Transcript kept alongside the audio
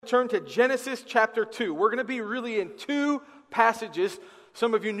Turn to Genesis chapter 2. We're going to be really in two passages.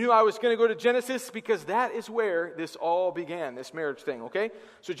 Some of you knew I was going to go to Genesis because that is where this all began, this marriage thing, okay?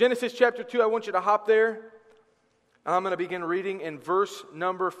 So Genesis chapter 2, I want you to hop there. I'm going to begin reading in verse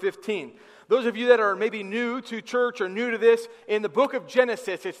number 15. Those of you that are maybe new to church or new to this, in the book of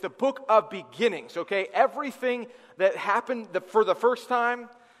Genesis, it's the book of beginnings, okay? Everything that happened for the first time,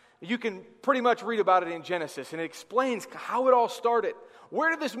 you can pretty much read about it in Genesis, and it explains how it all started. Where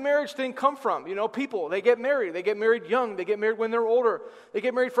did this marriage thing come from? You know, people, they get married young, they get married when they're older. They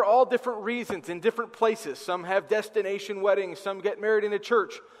get married for all different reasons in different places. Some have destination weddings, some get married in a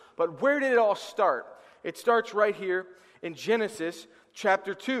church. But where did it all start? It starts right here in Genesis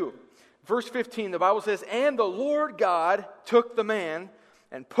chapter 2. Verse 15, the Bible says, "And the Lord God took the man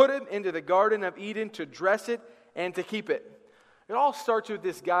and put him into the Garden of Eden to dress it and to keep it." It all starts with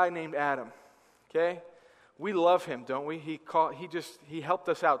this guy named Adam, okay? We love him, don't we? He helped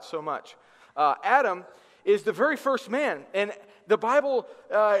us out so much. Adam is the very first man. And the Bible,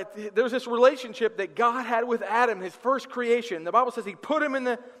 there's this relationship that God had with Adam, his first creation. The Bible says he put him in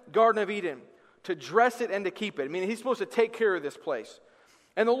the Garden of Eden to dress it and to keep it. I mean, he's supposed to take care of this place.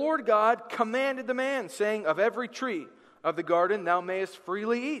 And the Lord God commanded the man, saying, "Of every tree of the garden thou mayest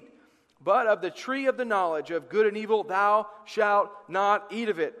freely eat, but of the tree of the knowledge of good and evil thou shalt not eat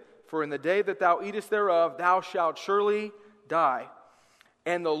of it. For in the day that thou eatest thereof, thou shalt surely die."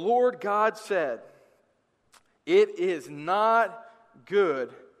 And the Lord God said, "It is not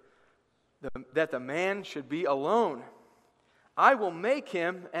good that the man should be alone. I will make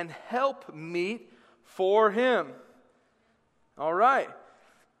him an helpmeet for him." All right.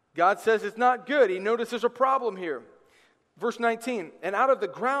 God says it's not good. He noticed there's a problem here. Verse 19, "And out of the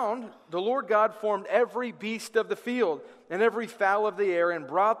ground the Lord God formed every beast of the field and every fowl of the air, and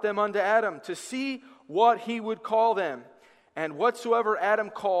brought them unto Adam to see what he would call them. And whatsoever Adam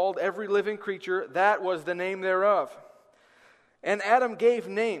called every living creature, that was the name thereof. And Adam gave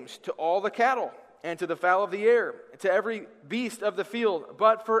names to all the cattle, and to the fowl of the air, to every beast of the field.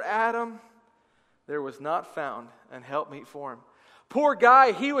 But for Adam there was not found an helpmeet for him." Poor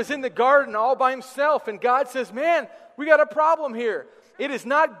guy, he was in the garden all by himself, and God says, "Man, we got a problem here. It is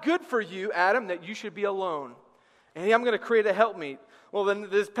not good for you, Adam, that you should be alone. And I'm going to create a helpmeet." Well, then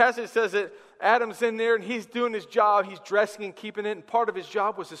this passage says that Adam's in there and he's doing his job. He's dressing and keeping it. And part of his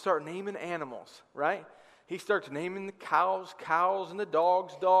job was to start naming animals, right? He starts naming the cows, and the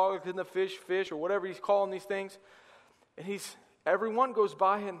dogs, and the fish, or whatever he's calling these things. And everyone goes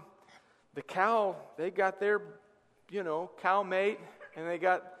by, and the cow, they got their, cow mate. And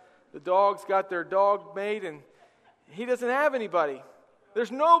the dogs got their dog mate. And he doesn't have anybody.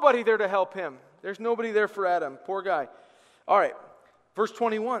 There's nobody there to help him. There's nobody there for Adam. Poor guy. All right. Verse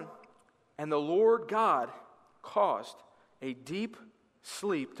 21. "And the Lord God caused a deep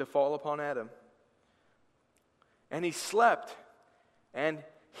sleep to fall upon Adam. And he slept. And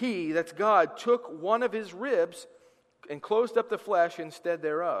he," that's God, "took one of his ribs and closed up the flesh instead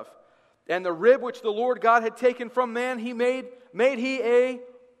thereof. And the rib which the Lord God had taken from man, he made he a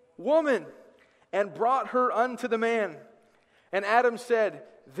woman, and brought her unto the man. And Adam said,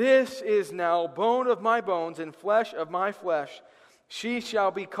 This is now bone of my bones and flesh of my flesh. She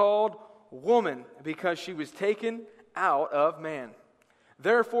shall be called woman, because she was taken out of man.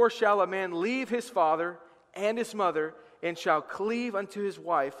 Therefore shall a man leave his father and his mother, and shall cleave unto his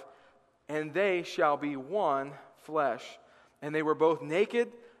wife, and they shall be one flesh. And they were both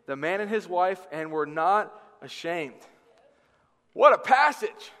naked, the man and his wife, and were not ashamed." What a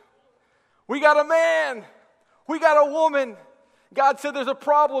passage! We got a man. We got a woman. God said there's a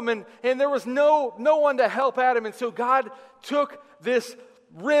problem, and there was no one to help Adam. And so God took this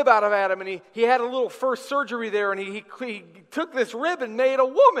rib out of Adam, and he had a little first surgery there, and he took this rib and made a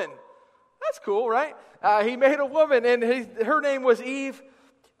woman. That's cool, right? He made a woman, and her name was Eve.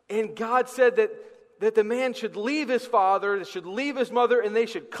 And God said that the man should leave his father, should leave his mother, and they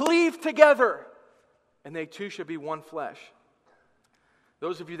should cleave together. And they two should be one flesh.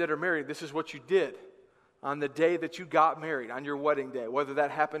 Those of you that are married, this is what you did on the day that you got married, on your wedding day. Whether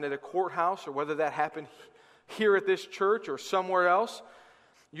that happened at a courthouse or whether that happened here at this church or somewhere else,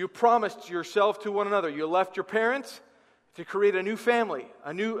 you promised yourself to one another. You left your parents to create a new family,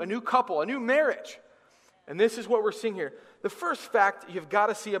 a new couple, a new marriage. And this is what we're seeing here. The first fact you've got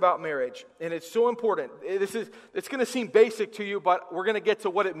to see about marriage, and it's so important. It's going to seem basic to you, but we're going to get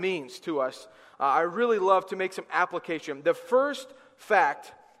to what it means to us. I really love to make some application. The first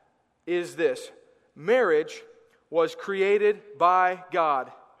fact is this: marriage was created by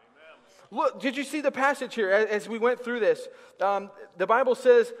God. Look, did you see the passage here as we went through this? The Bible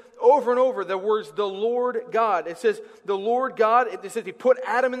says over and over the words, the Lord God. It says, the Lord God, it says he put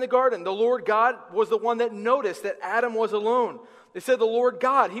Adam in the garden. The Lord God was the one that noticed that Adam was alone. It said the Lord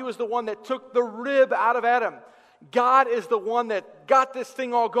God, he was the one that took the rib out of Adam. God is the one that got this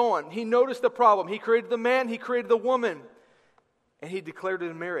thing all going. He noticed the problem. He created the man, he created the woman, and he declared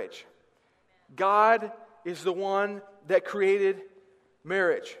it a marriage. God is the one that created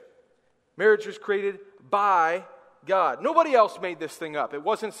marriage. Marriage was created by God. Nobody else made this thing up. It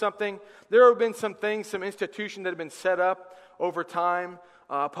wasn't something, there have been some things, some institutions that have been set up over time,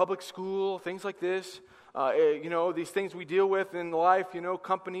 public school, things like this. These things we deal with in life,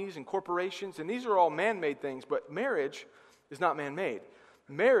 companies and corporations, and these are all man-made things, but marriage is not man-made.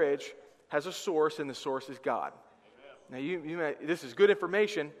 Marriage has a source, and the source is God. Amen. Now, this is good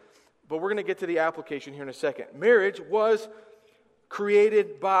information, but we're going to get to the application here in a second. Marriage was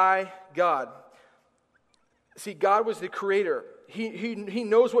created by God. See, God was the creator. He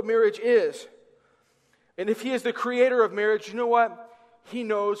knows what marriage is. And if he is the creator of marriage, you know what? He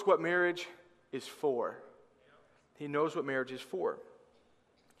knows what marriage is for. He knows what marriage is for.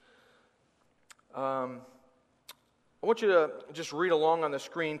 I want you to just read along on the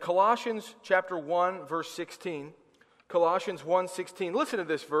screen. Colossians chapter 1, verse 16. Colossians 1:16. Listen to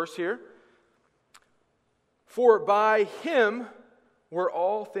this verse here. For by him were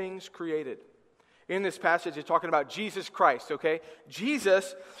all things created. In this passage, it's talking about Jesus Christ, okay?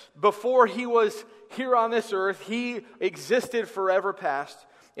 Jesus, before he was here on this earth, he existed forever past,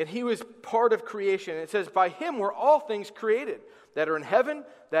 and he was part of creation. It says, by him were all things created, that are in heaven,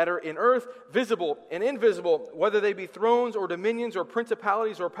 that are in earth, visible and invisible, whether they be thrones or dominions or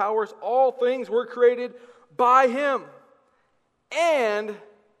principalities or powers, all things were created by him and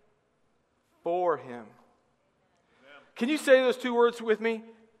for him. Can you say those two words with me?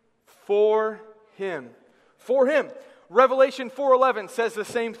 For him. For him. Revelation 4:11 says the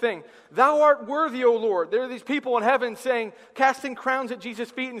same thing. Thou art worthy, O Lord. There are these people in heaven saying, casting crowns at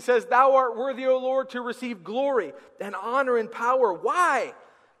Jesus' feet, and says, thou art worthy, O Lord, to receive glory and honor and power. Why?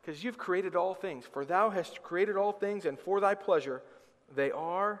 Because you've created all things. For thou hast created all things, and for thy pleasure they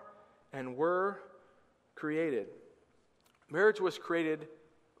are and were created. Marriage was created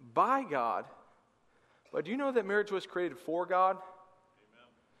by God. But do you know that marriage was created for God? Amen.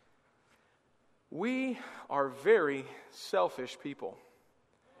 We are very selfish people.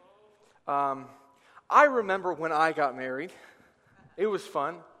 I remember when I got married. It was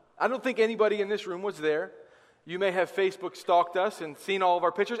fun. I don't think anybody in this room was there. You may have Facebook stalked us and seen all of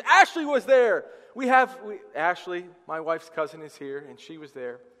our pictures. Ashley was there. Ashley, my wife's cousin, is here, and she was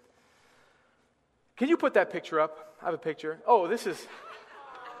there. Can you put that picture up? I have a picture. Oh, this is...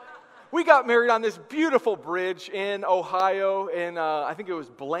 We got married on this beautiful bridge in Ohio, and I think it was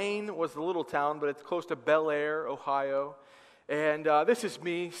Blaine was the little town, but it's close to Bel Air, Ohio. And this is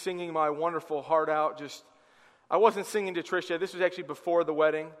me singing my wonderful heart out. I wasn't singing to Tricia. This was actually before the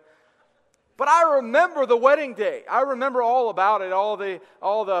wedding. But I remember the wedding day. I remember all about it, all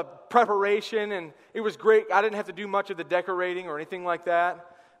the preparation, and it was great. I didn't have to do much of the decorating or anything like that.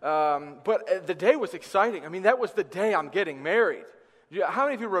 But the day was exciting. I mean, that was the day I'm getting married. How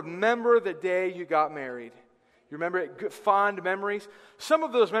many of you remember the day you got married? You remember it? Good, fond memories? Some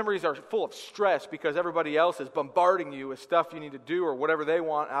of those memories are full of stress because everybody else is bombarding you with stuff you need to do or whatever they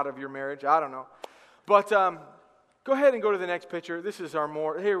want out of your marriage. I don't know. But go ahead and go to the next picture. This is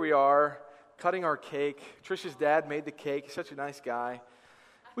here we are, cutting our cake. Tricia's dad made the cake. He's such a nice guy.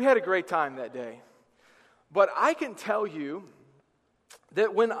 We had a great time that day. But I can tell you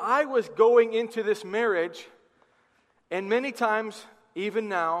that when I was going into this marriage, and many times, even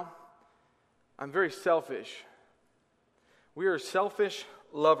now, I'm very selfish. We are selfish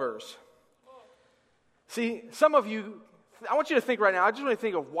lovers. See, some of you, I want you to think right now, I just want to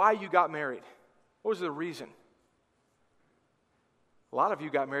think of why you got married. What was the reason? A lot of you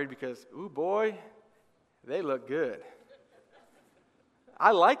got married because, ooh boy, they look good.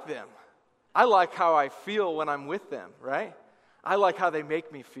 I like them. I like how I feel when I'm with them, right? I like how they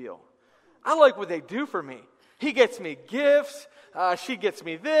make me feel. I like what they do for me. He gets me gifts. She gets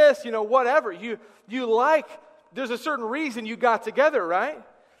me this, whatever. You like, there's a certain reason you got together, right?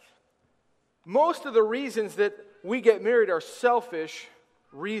 Most of the reasons that we get married are selfish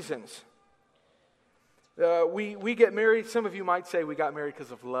reasons. We get married, some of you might say we got married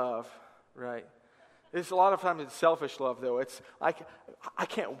because of love, right? It's a lot of times it's selfish love, though. It's like, I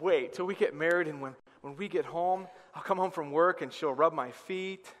can't wait till we get married, and when we get home, I'll come home from work and she'll rub my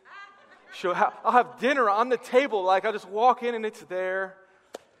feet. I'll have dinner on the table, like I'll just walk in and it's there.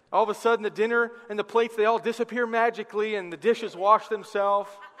 All of a sudden the dinner and the plates, they all disappear magically and the dishes wash themselves.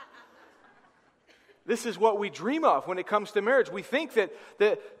 This is what we dream of when it comes to marriage. We think that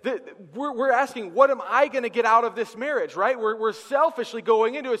we're asking, what am I going to get out of this marriage, right? We're selfishly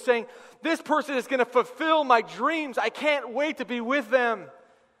going into it saying, this person is going to fulfill my dreams. I can't wait to be with them.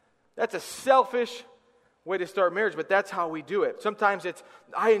 That's a selfish way to start marriage, but that's how we do it. Sometimes it's,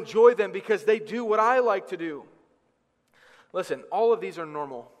 I enjoy them because they do what I like to do. Listen, all of these are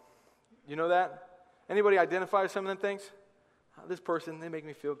normal. You know that? Anybody identify with some of them things? This person, they make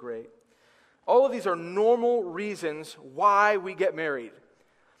me feel great. All of these are normal reasons why we get married.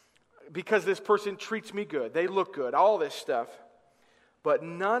 Because this person treats me good, they look good, all this stuff. But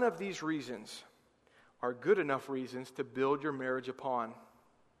none of these reasons are good enough reasons to build your marriage upon.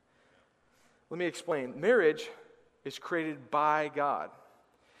 Let me explain. Marriage is created by God.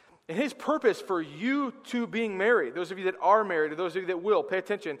 And His purpose for you to being married, those of you that are married, or those of you that will, pay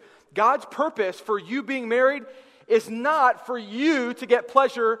attention. God's purpose for you being married is not for you to get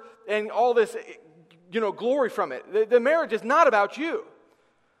pleasure and all this, glory from it. The marriage is not about you.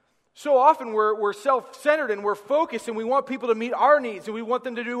 So often we're self-centered and we're focused and we want people to meet our needs and we want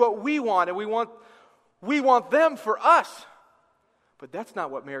them to do what we want and we want them for us. But that's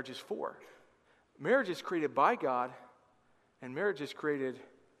not what marriage is for. Marriage is created by God and marriage is created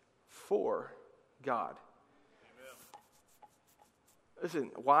for God. Amen.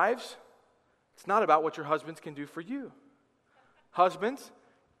 Listen, wives, it's not about what your husbands can do for you. Husbands,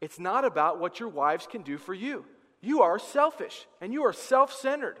 it's not about what your wives can do for you. You are selfish and you are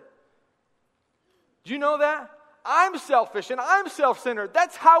self-centered. Do you know that? I'm selfish and I'm self-centered.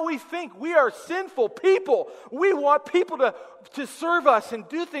 That's how we think. We are sinful people. We want people to serve us and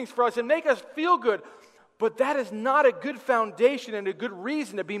do things for us and make us feel good. But that is not a good foundation and a good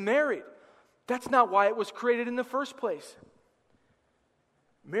reason to be married. That's not why it was created in the first place.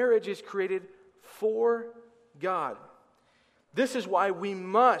 Marriage is created for God. This is why we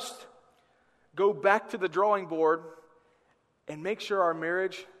must go back to the drawing board and make sure our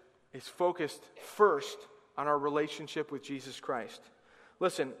marriage is focused first on our relationship with Jesus Christ.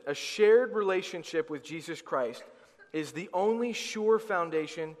 Listen, a shared relationship with Jesus Christ is the only sure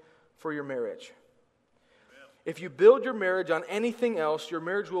foundation for your marriage. If you build your marriage on anything else, your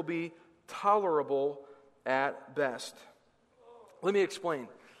marriage will be tolerable at best. Let me explain.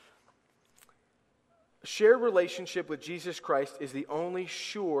 A shared relationship with Jesus Christ is the only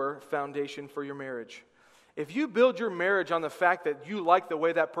sure foundation for your marriage. If you build your marriage on the fact that you like the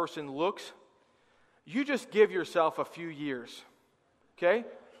way that person looks, you just give yourself a few years. Okay?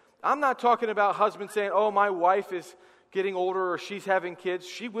 I'm not talking about husbands saying, oh, my wife is getting older or she's having kids.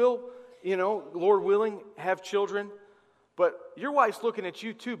 She will, Lord willing, have children. But your wife's looking at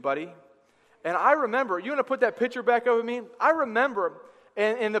you too, buddy. And I remember, you want to put that picture back up with me? I remember,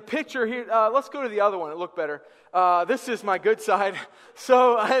 and in the picture here, let's go to the other one, it looked better. This is my good side.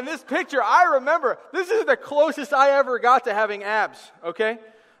 So in this picture, I remember, this is the closest I ever got to having abs, okay?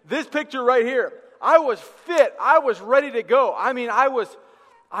 This picture right here, I was fit. I was ready to go. I'm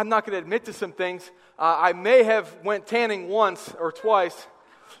not going to admit to some things. I may have went tanning once or twice.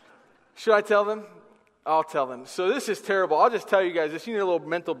 Should I tell them? I'll tell them. So this is terrible. I'll just tell you guys this. You need a little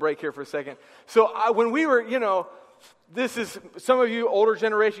mental break here for a second. So when we were, this is, some of you older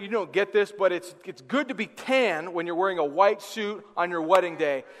generation, you don't get this, but it's good to be tan when you're wearing a white suit on your wedding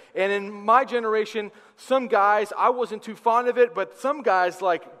day. And in my generation, some guys, I wasn't too fond of it, but some guys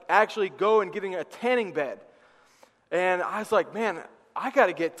actually go and getting a tanning bed. And I was like, man, I got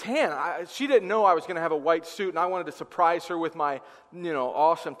to get tan. She didn't know I was going to have a white suit, and I wanted to surprise her with my,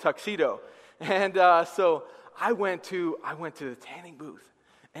 awesome tuxedo. And so I went to the tanning booth.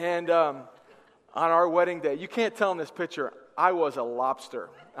 And on our wedding day, you can't tell in this picture, I was a lobster.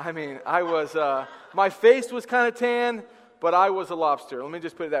 I was, my face was kind of tan, but I was a lobster. Let me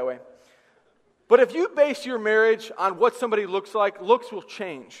just put it that way. But if you base your marriage on what somebody looks like, looks will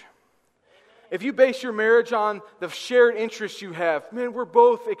change. If you base your marriage on the shared interests you have, man, we're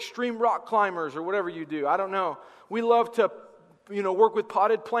both extreme rock climbers or whatever you do. I don't know. We love to, work with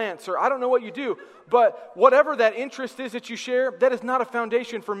potted plants, or I don't know what you do. But whatever that interest is that you share, that is not a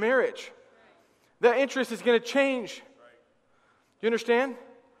foundation for marriage. That interest is going to change. You understand?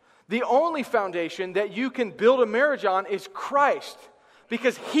 The only foundation that you can build a marriage on is Christ,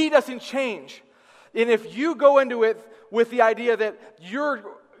 because He doesn't change. And if you go into it with the idea that you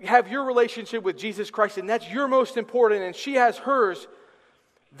have your relationship with Jesus Christ and that's your most important and she has hers,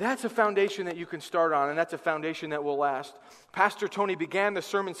 that's a foundation that you can start on, and that's a foundation that will last. Pastor Tony began the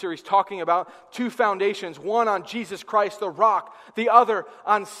sermon series talking about two foundations, one on Jesus Christ, the rock, the other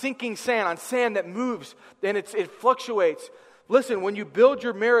on sinking sand, on sand that moves and it fluctuates. Listen, when you build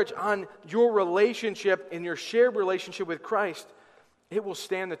your marriage on your relationship and your shared relationship with Christ, it will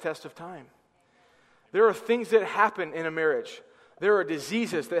stand the test of time. There are things that happen in a marriage. There are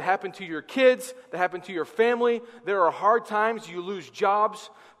diseases that happen to your kids, that happen to your family. There are hard times. You lose jobs.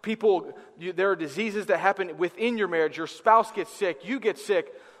 There are diseases that happen within your marriage. Your spouse gets sick. You get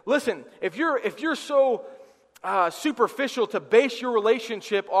sick. Listen, if you're so superficial to base your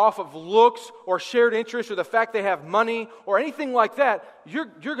relationship off of looks or shared interests or the fact they have money or anything like that,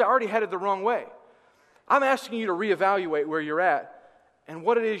 you're already headed the wrong way. I'm asking you to reevaluate where you're at and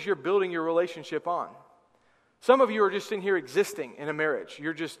what it is you're building your relationship on. Some of you are just in here existing in a marriage.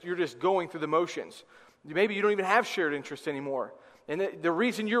 You're just going through the motions. Maybe you don't even have shared interests anymore. And the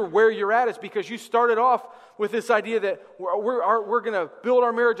reason you're where you're at is because you started off with this idea that we're going to build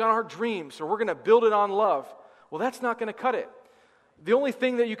our marriage on our dreams, or we're going to build it on love. Well, that's not going to cut it. The only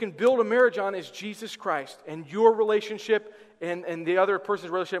thing that you can build a marriage on is Jesus Christ and your relationship and the other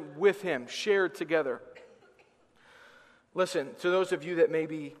person's relationship with Him, shared together. Listen, to those of you that may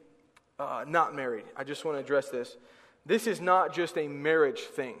be not married, I just want to address this. This is not just a marriage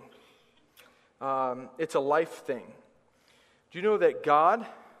thing. It's a life thing. Do you know that God is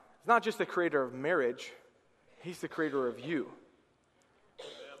not just the creator of marriage, He's the creator of you.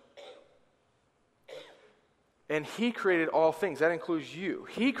 And He created all things. That includes you.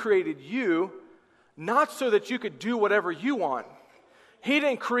 He created you not so that you could do whatever you want. He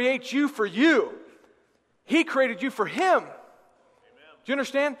didn't create you for you. He created you for Him. Do you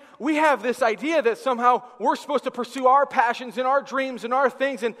understand? We have this idea that somehow we're supposed to pursue our passions and our dreams and our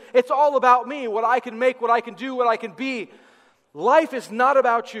things, and it's all about me, what I can make, what I can do, what I can be. Life is not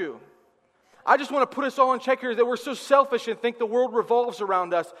about you. I just want to put us all in check here that we're so selfish and think the world revolves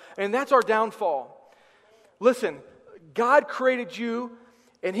around us, and that's our downfall. Listen, God created you,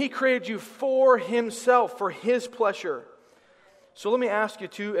 and He created you for Himself, for His pleasure. So let me ask you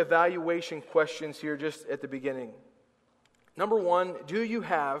 2 evaluation questions here just at the beginning. Number 1, do you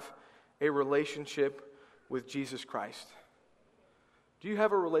have a relationship with Jesus Christ? Do you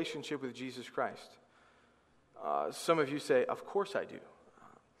have a relationship with Jesus Christ? Some of you say, of course I do.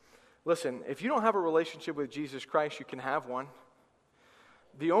 Listen, if you don't have a relationship with Jesus Christ, you can have one.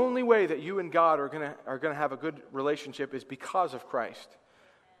 The only way that you and God are going to have a good relationship is because of Christ.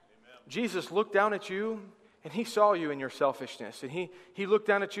 Amen. Jesus looked down at you, and He saw you in your selfishness. And He looked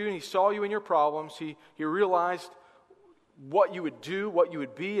down at you, and He saw you in your problems. He realized what you would do, what you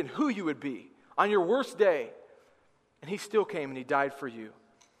would be, and who you would be on your worst day. And He still came and He died for you.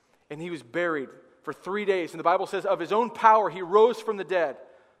 And He was buried for 3 days. And the Bible says of His own power He rose from the dead,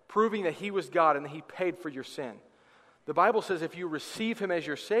 proving that He was God and that He paid for your sin. The Bible says if you receive Him as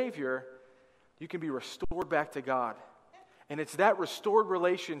your Savior, you can be restored back to God. And it's that restored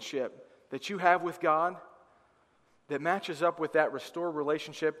relationship that you have with God that matches up with that restored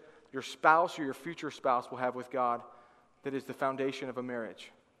relationship your spouse or your future spouse will have with God. That is the foundation of a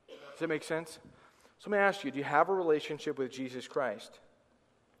marriage. Does that make sense? So let me ask you, do you have a relationship with Jesus Christ?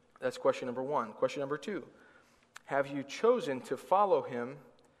 That's question number 1. Question number 2, have you chosen to follow Him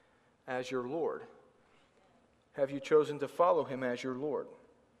as your Lord? Have you chosen to follow Him as your Lord?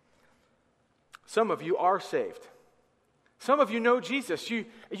 Some of you are saved. Some of you know Jesus. You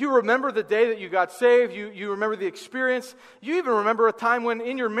remember the day that you got saved. You remember the experience. You even remember a time when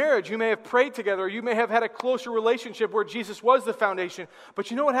in your marriage you may have prayed together. Or you may have had a closer relationship where Jesus was the foundation. But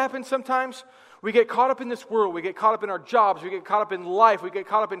you know what happens sometimes? We get caught up in this world. We get caught up in our jobs. We get caught up in life. We get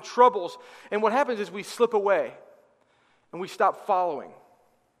caught up in troubles. And what happens is we slip away. And we stop following.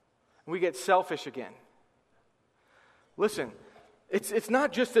 And we get selfish again. Listen. It's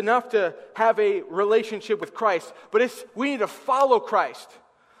not just enough to have a relationship with Christ, but we need to follow Christ.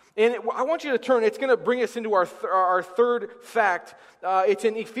 And I want you to turn. It's going to bring us into our third fact. It's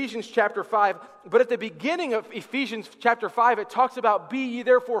in Ephesians chapter 5. But at the beginning of Ephesians chapter 5, it talks about, be ye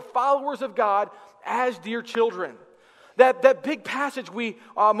therefore followers of God as dear children. That big passage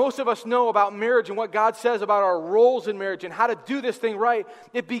most of us know about marriage and what God says about our roles in marriage and how to do this thing right.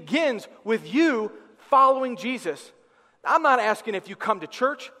 It begins with you following Jesus. I'm not asking if you come to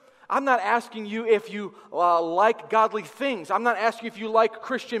church. I'm not asking you if you like godly things. I'm not asking if you like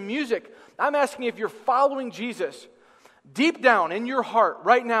Christian music. I'm asking if you're following Jesus. Deep down in your heart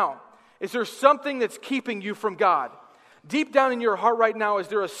right now, is there something that's keeping you from God? Deep down in your heart right now, is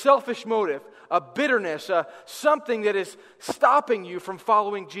there a selfish motive, a bitterness, something that is stopping you from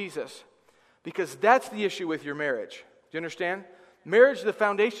following Jesus? Because that's the issue with your marriage. Do you understand? Marriage, the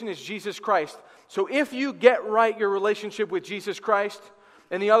foundation is Jesus Christ. So if you get right your relationship with Jesus Christ,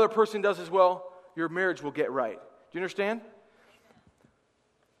 and the other person does as well, your marriage will get right. Do you understand?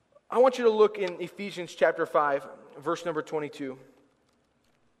 I want you to look in Ephesians chapter 5, verse number 22.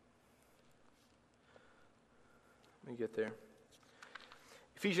 Let me get there.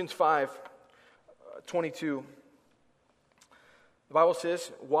 Ephesians 5, 22. The Bible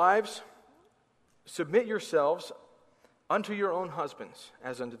says, "Wives, submit yourselves unto your own husbands,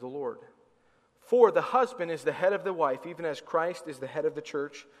 as unto the Lord. For the husband is the head of the wife, even as Christ is the head of the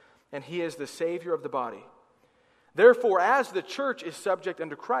church, and he is the Savior of the body. Therefore, as the church is subject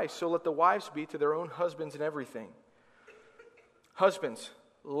unto Christ, so let the wives be to their own husbands in everything. Husbands,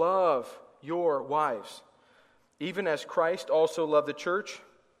 love your wives, even as Christ also loved the church,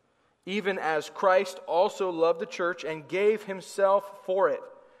 even as Christ also loved the church and gave himself for it,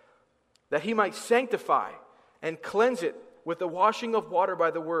 that he might sanctify and cleanse it with the washing of water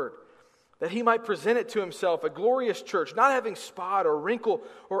by the word, that he might present it to himself a glorious church, not having spot or wrinkle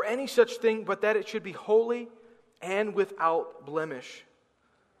or any such thing, but that it should be holy and without blemish.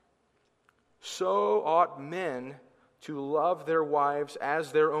 So ought men to love their wives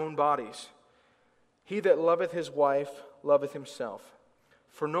as their own bodies. He that loveth his wife loveth himself.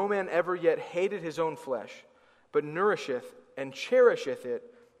 For no man ever yet hated his own flesh, but nourisheth and cherisheth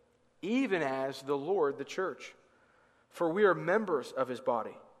it, even as the Lord the church. For we are members of his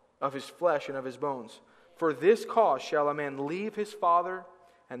body, of his flesh and of his bones. For this cause shall a man leave his father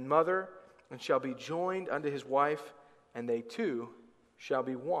and mother, and shall be joined unto his wife, and they two shall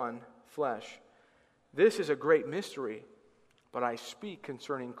be one flesh. This is a great mystery, but I speak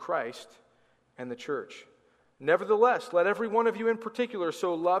concerning Christ and the church. Nevertheless, let every one of you in particular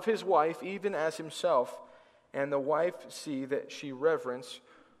so love his wife, even as himself, and the wife see that she reverence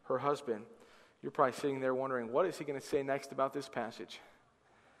her husband." You're probably sitting there wondering, what is he going to say next about this passage?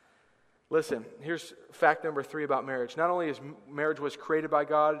 Listen, here's fact number 3 about marriage. Not only is marriage was created by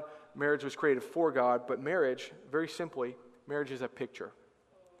God, marriage was created for God, but marriage, very simply, marriage is a picture.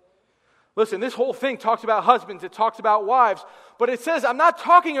 Listen, this whole thing talks about husbands, it talks about wives, but it says, I'm not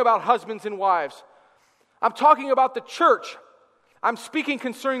talking about husbands and wives. I'm talking about the church. I'm speaking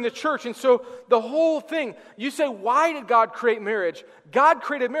concerning the church. And so the whole thing, you say, why did God create marriage? God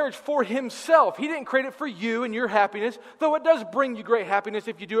created marriage for himself. He didn't create it for you and your happiness, though it does bring you great happiness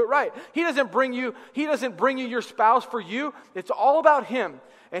if you do it right. He doesn't bring you your spouse for you. It's all about him.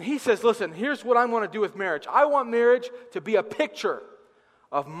 And he says, listen, here's what I want to do with marriage. I want marriage to be a picture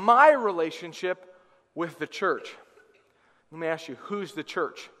of my relationship with the church. Let me ask you, who's the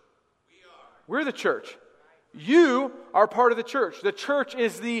church? We're the church. You are part of the church. The church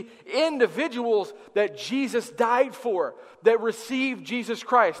is the individuals that Jesus died for, that received Jesus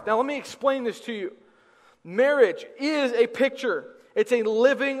Christ. Now let me explain this to you. Marriage is a picture. It's a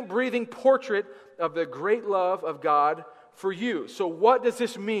living, breathing portrait of the great love of God for you. So what does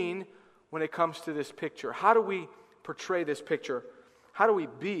this mean when it comes to this picture? How do we portray this picture? How do we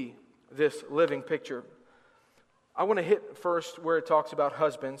be this living picture? I want to hit first where it talks about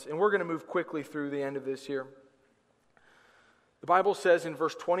husbands, and we're going to move quickly through the end of this here. The Bible says in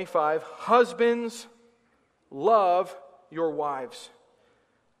verse 25, "Husbands, love your wives,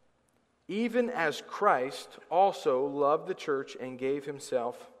 even as Christ also loved the church and gave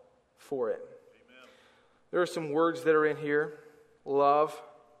himself for it." Amen. There are some words that are in here: love,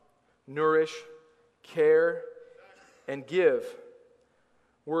 nourish, care, and give.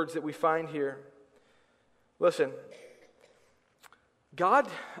 Words that we find here. Listen, God,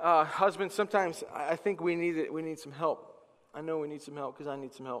 husbands, sometimes I think we need some help. I know we need some help because I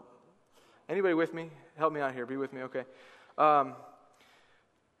need some help. Anybody with me? Help me out here. Be with me, okay?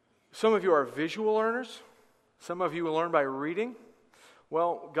 Some of you are visual learners. Some of you learn by reading.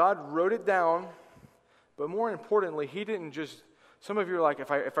 Well, God wrote it down, but more importantly, He didn't just. Some of you are like, if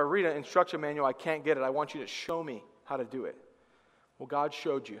I read an instruction manual, I can't get it. I want you to show me how to do it. Well, God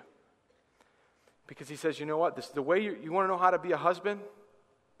showed you. Because He says, you know what? This the way you want to know how to be a husband?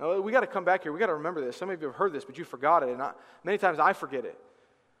 Now, we got to come back here. We got to remember this. Some of you have heard this, but you forgot it. And many times I forget it.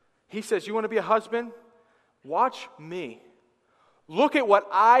 He says, you want to be a husband? Watch me. Look at what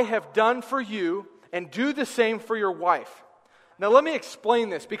I have done for you and do the same for your wife. Now, let me explain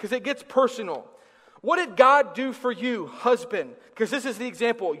this because it gets personal. What did God do for you, husband? Because this is the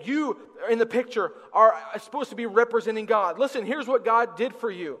example. You, in the picture, are supposed to be representing God. Listen, here's what God did for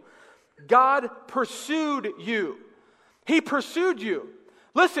you. God pursued you. He pursued you.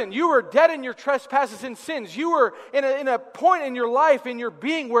 Listen, you were dead in your trespasses and sins. You were in a point in your life, in your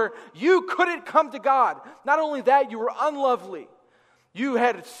being, where you couldn't come to God. Not only that, you were unlovely. You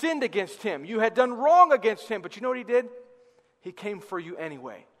had sinned against Him. You had done wrong against Him. But you know what He did? He came for you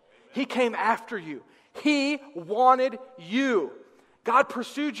anyway. He came after you. He wanted you. God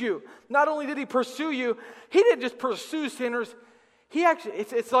pursued you. Not only did He pursue you, He didn't just pursue sinners. He actually,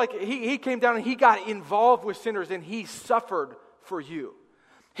 it's like he came down and He got involved with sinners and He suffered for you.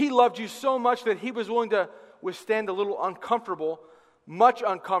 He loved you so much that He was willing to withstand a little uncomfortable, much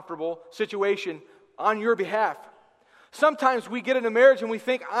uncomfortable situation on your behalf. Sometimes we get in a marriage and we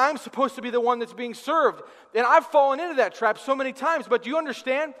think, I'm supposed to be the one that's being served. And I've fallen into that trap so many times. But do you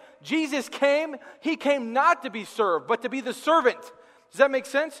understand? Jesus came, He came not to be served, but to be the servant. Does that make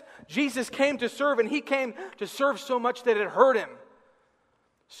sense? Jesus came to serve, and He came to serve so much that it hurt Him.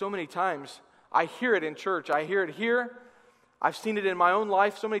 So many times, I hear it in church. I hear it here. I've seen it in my own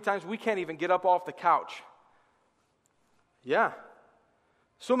life. So many times we can't even get up off the couch. Yeah.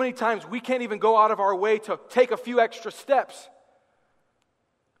 So many times we can't even go out of our way to take a few extra steps.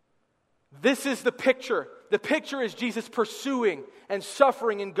 This is the picture. The picture is Jesus pursuing and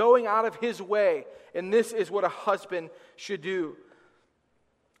suffering and going out of His way. And this is what a husband should do.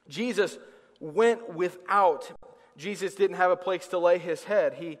 Jesus went without. Jesus didn't have a place to lay His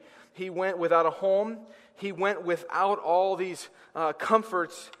head. He went without a home. He went without all these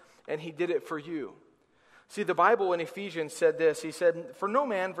comforts, and He did it for you. See, the Bible in Ephesians said this. He said, for no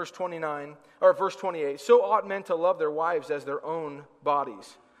man, verse 28, so ought men to love their wives as their own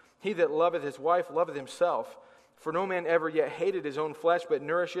bodies. He that loveth his wife loveth himself. For no man ever yet hated his own flesh, but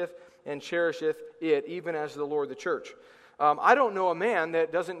nourisheth and cherisheth it, even as the Lord the church. I don't know a man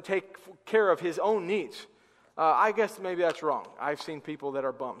that doesn't take care of his own needs. I guess maybe that's wrong. I've seen people that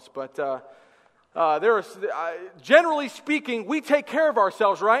are bums. But generally speaking, we take care of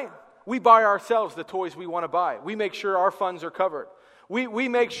ourselves, right? We buy ourselves the toys we want to buy. We make sure our funds are covered. We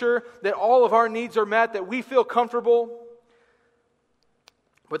make sure that all of our needs are met, that we feel comfortable.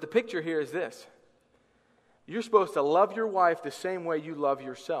 But the picture here is this. You're supposed to love your wife the same way you love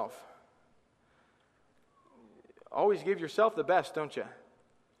yourself. Always give yourself the best, don't you?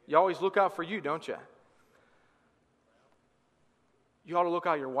 You always look out for you, don't you? You ought to look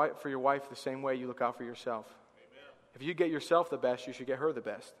out for your wife the same way you look out for yourself. Amen. If you get yourself the best, you should get her the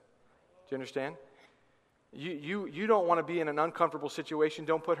best. Do you understand? You don't want to be in an uncomfortable situation.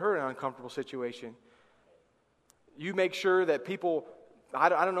 Don't put her in an uncomfortable situation. You make sure that people, I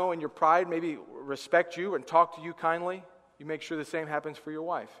don't know, in your pride, maybe respect you and talk to you kindly. You make sure the same happens for your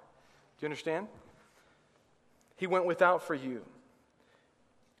wife. Do you understand? He went without for you.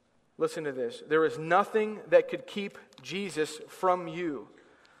 Listen to this. There is nothing that could keep Jesus from you.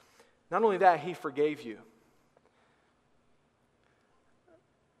 Not only that, He forgave you.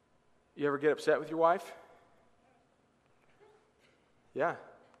 You ever get upset with your wife? Yeah.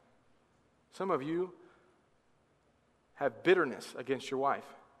 Some of you have bitterness against your wife.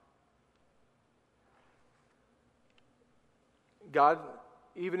 God,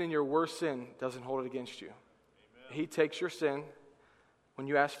 even in your worst sin, doesn't hold it against you. Amen. He takes your sin. When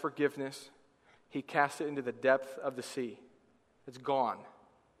you ask forgiveness, He casts it into the depth of the sea. It's gone.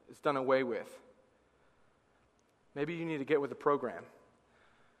 It's done away with. Maybe you need to get with the program.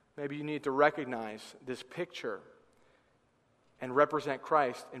 Maybe you need to recognize this picture and represent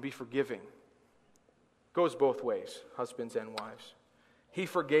Christ and be forgiving. Goes both ways, husbands and wives. He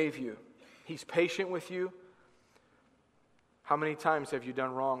forgave you. He's patient with you. How many times have you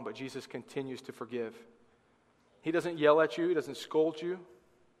done wrong, but Jesus continues to forgive? He doesn't yell at you. He doesn't scold you.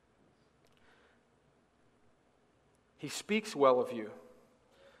 He speaks well of you.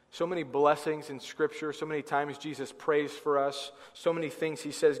 So many blessings in Scripture. So many times Jesus prays for us. So many things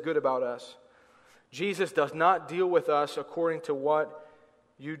He says good about us. Jesus does not deal with us according to what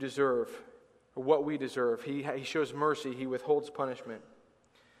you deserve or what we deserve. He shows mercy. He withholds punishment.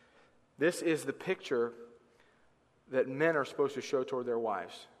 This is the picture that men are supposed to show toward their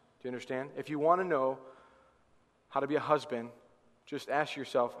wives. Do you understand? If you want to know how to be a husband, just ask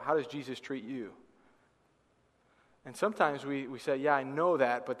yourself, how does Jesus treat you? And sometimes we say, yeah, I know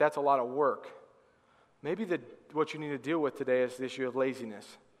that, but that's a lot of work. Maybe what you need to deal with today is the issue of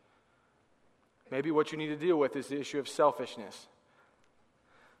laziness. Maybe what you need to deal with is the issue of selfishness.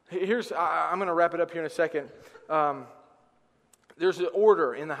 I'm going to wrap it up here in a second. There's an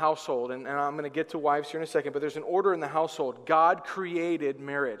order in the household, and I'm going to get to wives here in a second, but there's an order in the household. God created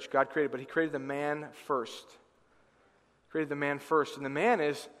marriage. But He created the man first. Created the man first, and the man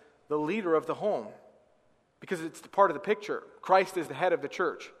is the leader of the home. Because it's part of the picture. Christ is the head of the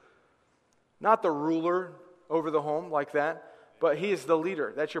church. Not the ruler over the home like that, but He is the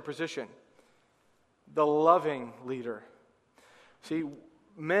leader. That's your position. The loving leader. See,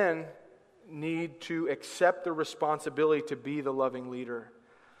 men need to accept the responsibility to be the loving leader.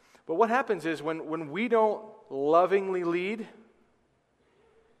 But what happens is when we don't lovingly lead,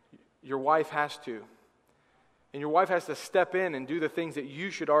 your wife has to. And your wife has to step in and do the things that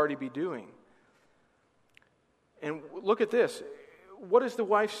you should already be doing. And look at this. What is the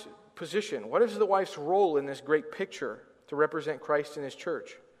wife's position? What is the wife's role in this great picture to represent Christ in His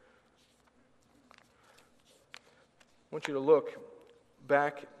church? I want you to look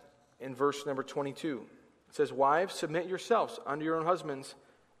back in verse number 22. It says, "Wives, submit yourselves unto your own husbands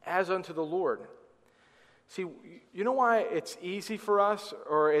as unto the Lord." See, you know why it's easy for us,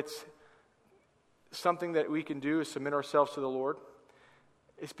 or it's something that we can do, is submit ourselves to the Lord?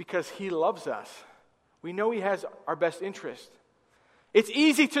 It's because He loves us. We know He has our best interest. It's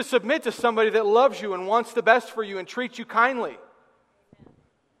easy to submit to somebody that loves you and wants the best for you and treats you kindly.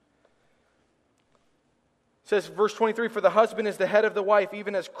 It says, verse 23, "For the husband is the head of the wife,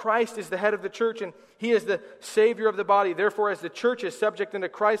 even as Christ is the head of the church, and He is the Savior of the body. Therefore, as the church is subject unto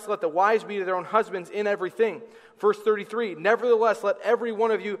Christ, let the wives be to their own husbands in everything." Verse 33, "Nevertheless, let every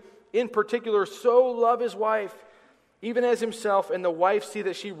one of you in particular so love his wife, even as himself, and the wife see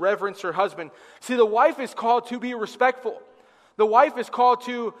that she reverence her husband." See, the wife is called to be respectful. The wife is called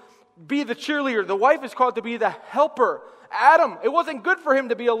to be the cheerleader. The wife is called to be the helper. Adam, it wasn't good for him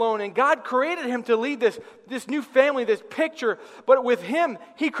to be alone, and God created him to lead this new family, this picture. But with him,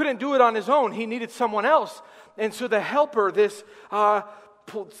 he couldn't do it on his own. He needed someone else. And so the helper, this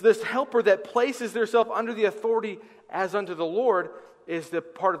helper that places themselves under the authority as unto the Lord, is the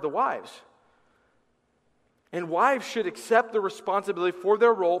part of the wives. And wives should accept the responsibility for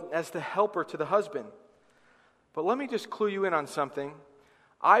their role as the helper to the husband. But let me just clue you in on something.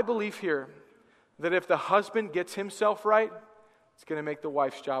 I believe here that if the husband gets himself right, it's going to make the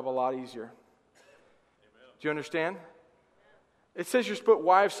wife's job a lot easier. Amen. Do you understand? It says you're supposed,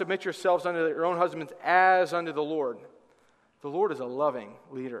 "Wives, submit yourselves unto your own husbands as unto the Lord." The Lord is a loving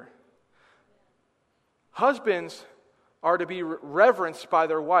leader. Husbands are to be reverenced by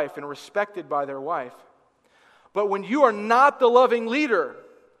their wife and respected by their wife. But when you are not the loving leader,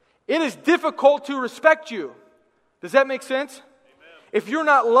 it is difficult to respect you. Does that make sense? If you're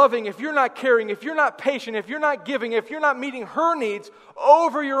not loving, if you're not caring, if you're not patient, if you're not giving, if you're not meeting her needs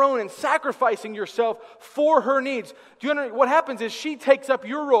over your own and sacrificing yourself for her needs, do you understand? What happens is she takes up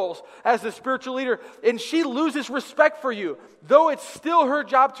your roles as the spiritual leader, and she loses respect for you, though it's still her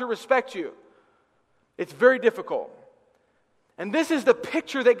job to respect you. It's very difficult. And this is the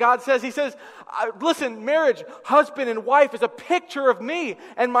picture that God says. He says, listen, marriage, husband and wife, is a picture of me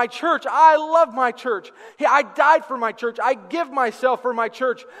and my church. I love my church. I died for my church. I give myself for my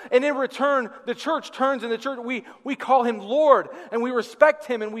church. And in return, the church turns, and the church, we call Him Lord, and we respect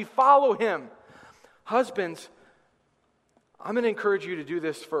Him, and we follow Him. Husbands, I'm going to encourage you to do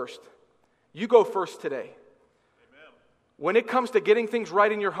this first. You go first today. Amen. When it comes to getting things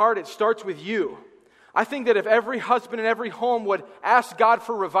right in your heart, it starts with you. I think that if every husband in every home would ask God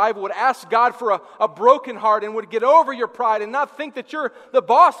for revival, would ask God for a broken heart, and would get over your pride and not think that you're the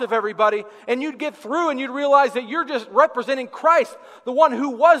boss of everybody, and you'd get through and you'd realize that you're just representing Christ, the one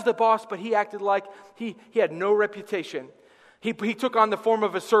who was the boss, but He acted like he had no reputation. He took on the form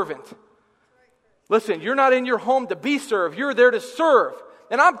of a servant. Listen, you're not in your home to be served. You're there to serve.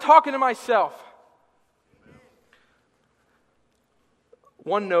 And I'm talking to myself.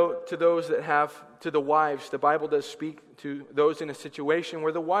 One note to those that have, to the wives, the Bible does speak to those in a situation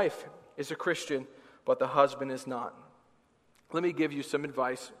where the wife is a Christian, but the husband is not. Let me give you some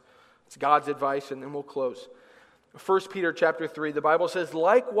advice. It's God's advice, and then we'll close. 1 Peter chapter 3, the Bible says,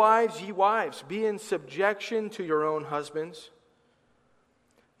 "Likewise, ye wives, be in subjection to your own husbands."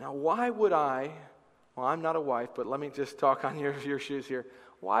 Now, why would I'm not a wife, but let me just talk on your shoes here.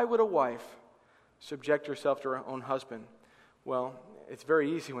 Why would a wife subject herself to her own husband? Well, it's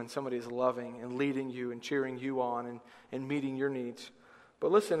very easy when somebody is loving and leading you and cheering you on and meeting your needs.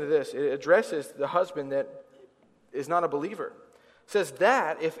 But listen to this. It addresses the husband that is not a believer. It says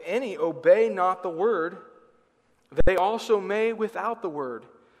that if any obey not the word, they also may without the word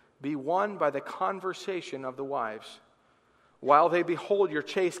be won by the conversation of the wives, while they behold your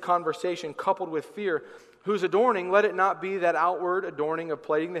chaste conversation coupled with fear, whose adorning, let it not be that outward adorning of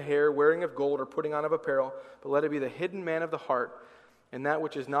plaiting the hair, wearing of gold, or putting on of apparel, but let it be the hidden man of the heart, and that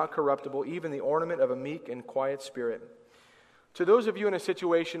which is not corruptible, even the ornament of a meek and quiet spirit. To those of you in a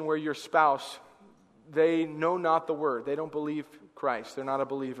situation where your spouse, they know not the word, they don't believe Christ, they're not a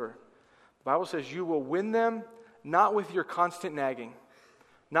believer, the Bible says you will win them not with your constant nagging,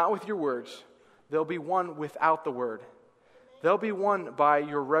 not with your words. They'll be won without the word. They'll be won by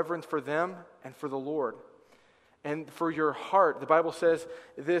your reverence for them and for the Lord. And for your heart, the Bible says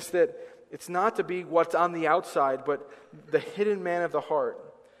this, that it's not to be what's on the outside, but the hidden man of the heart.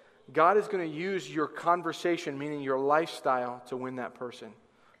 God is going to use your conversation, meaning your lifestyle, to win that person.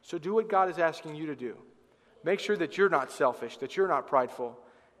 So do what God is asking you to do. Make sure that you're not selfish, that you're not prideful,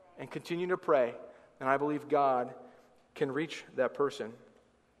 and continue to pray. And I believe God can reach that person.